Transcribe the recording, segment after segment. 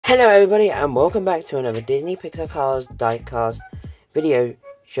Hello everybody and welcome back to another Disney Pixar Cars Diecast video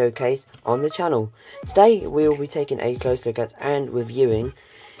showcase on the channel. Today we will be taking a close look at and reviewing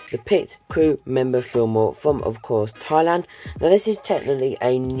the Pit Crew Member Fillmore from, of course, Thailand. Now this is technically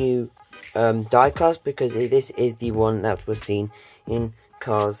a new diecast because this is the one that was seen in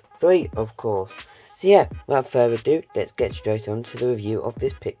Cars 3, of course. So yeah, without further ado, let's get straight on to the review of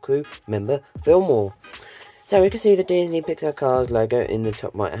this Pit Crew Member Fillmore. So we can see the Disney Pixar Cars logo in the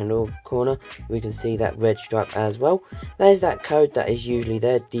top right hand corner. We can see that red stripe as well. There's that code that is usually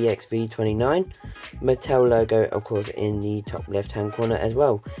there, DXV29. Mattel logo, of course, in the top left hand corner as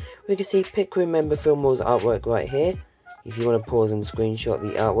well. We can see Pit Crew Member Fillmore's artwork right here. If you want to pause and screenshot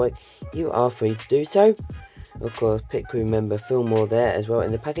the artwork, you are free to do so. Of course, Pit Crew Member Fillmore there as well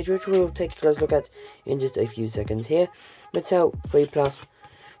in the package, which we'll take a close look at in just a few seconds here. Mattel 3+.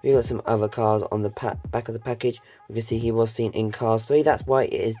 We got some other cars on the back of the package. We can see he was seen in Cars 3. That's why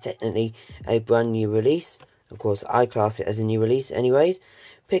it is technically a brand new release. Of course, I class it as a new release anyways.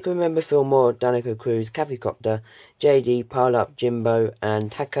 Pit Crew Member Fillmore, Dinoco Cruise, Cafe Copter, JD, Pile Up, Jimbo,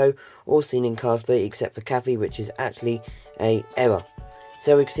 and Taco. All seen in Cars 3 except for Cafe, which is actually a error.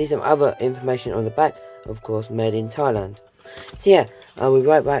 So we can see some other information on the back. Of course, made in Thailand. So yeah, I'll be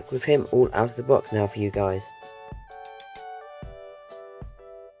right back with him all out of the box now for you guys.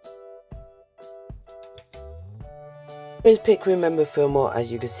 Here's Pit Crew Member Fillmore,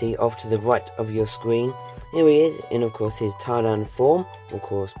 as you can see off to the right of your screen. Here he is in, of course, his Thailand form. Of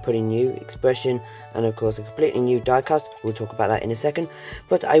course, pretty new expression and, of course, a completely new diecast. We'll talk about that in a second.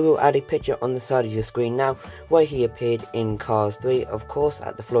 But I will add a picture on the side of your screen now where he appeared in Cars 3, of course,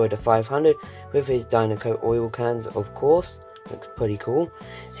 at the Florida 500 with his Dinoco oil cans, of course. Looks pretty cool.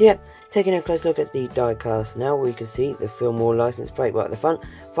 So yeah, taking a close look at the diecast now, we can see the Fillmore license plate right at the front.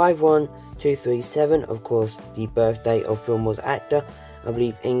 51237, of course, the birthday of Fillmore's actor, I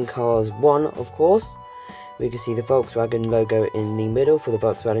believe in Cars 1, of course. We can see the Volkswagen logo in the middle for the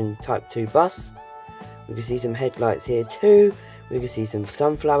Volkswagen Type 2 bus. We can see some headlights here too. We can see some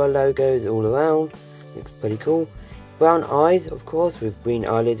sunflower logos all around. Looks pretty cool. Brown eyes, of course, with green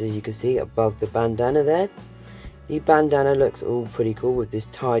eyelids, as you can see above the bandana there. The bandana looks all pretty cool with this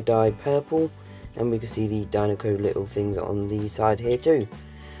tie-dye purple. And we can see the Dinoco little things on the side here too.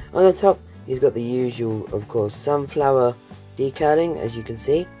 On the top, he's got the usual, of course, sunflower decaling, as you can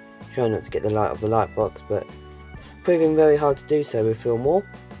see. Trying not to get the light of the light box, but proving very hard to do so with Fillmore.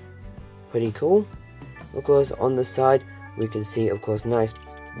 Pretty cool. Of course, on the side, we can see, of course, nice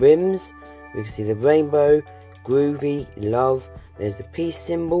rims. We can see the rainbow, groovy, love. There's the peace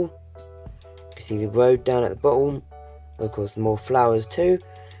symbol. You can see the road down at the bottom. Of course, more flowers too.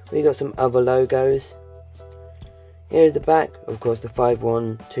 We got some other logos. Here's the back, of course, the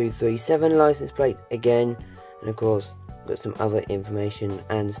 51237 license plate again, and of course got some other information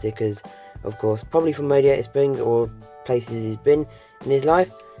and stickers, of course, probably from Radiator Springs or places he's been in his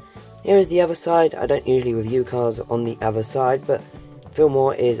life. Here is the other side. I don't usually review cars on the other side, but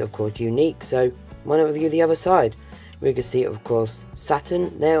Fillmore is, of course, unique, so why not review the other side? We can see, of course,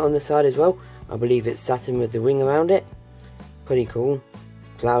 Saturn there on the side as well. I believe it's Saturn with the ring around it. Pretty cool.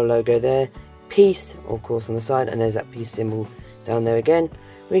 Flower logo there. Peace, of course, on the side, and there's that peace symbol down there again.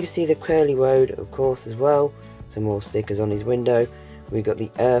 We can see the curly road, of course, as well. Some more stickers on his window. We got the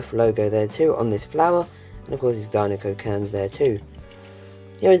Earth logo there too on this flower, and of course his Dinoco cans there too.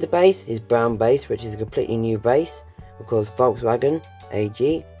 Here is the base, his brown base, which is a completely new base. Of course, Volkswagen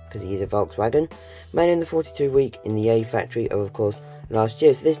AG, because he is a Volkswagen, made in the 42 week in the A factory of course, last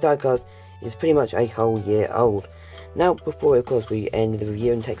year. So this diecast is pretty much a whole year old. Now, before, of course, we end the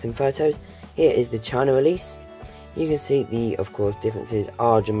review and take some photos, here is the China release. You can see the, of course, differences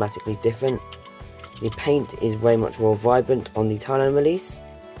are dramatically different. The paint is way much more vibrant on the Thailand release.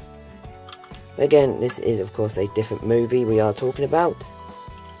 Again, this is, of course, a different movie we are talking about.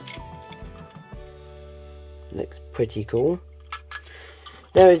 Looks pretty cool.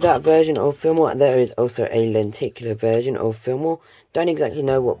 There is that version of Fillmore, and there is also a lenticular version of Fillmore. Don't exactly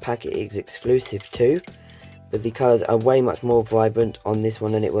know what pack it is exclusive to, but the colours are way much more vibrant on this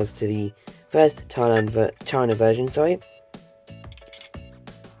one than it was to the first China version, sorry.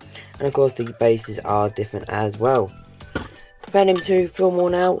 And of course the bases are different as well. Comparing him to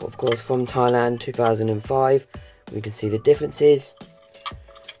Fillmore now, of course from Thailand 2005, we can see the differences.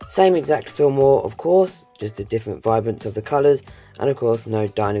 Same exact Fillmore, of course, just the different vibrance of the colours, and of course no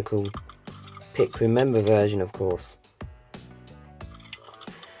Dinoco Pit Crew Member version, of course.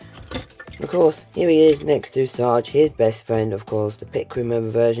 Of course, here he is next to Sarge, his best friend, of course, the Pit Crew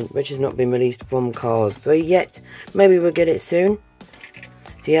Member version, which has not been released from Cars 3 yet. Maybe we'll get it soon.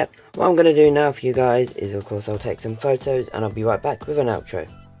 So yep, what I'm going to do now for you guys is, of course, I'll take some photos and I'll be right back with an outro.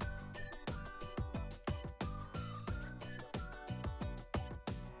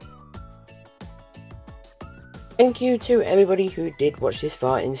 Thank you to everybody who did watch this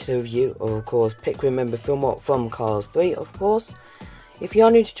far into the review of course, Pit Crew Member Fillmore from Cars 3, of course. If you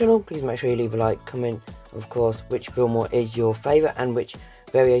are new to the channel, please make sure you leave a like, comment, of course, which Fillmore is your favourite and which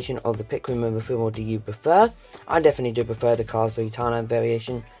variation of the Pit Crew Member Fillmore do you prefer. I definitely do prefer the Cars 3 Thailand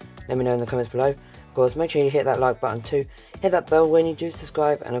variation. Let me know in the comments below. Of course, make sure you hit that like button too, hit that bell when you do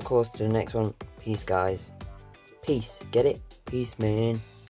subscribe, and of course, to the next one. Peace, guys. Peace. Get it? Peace, man.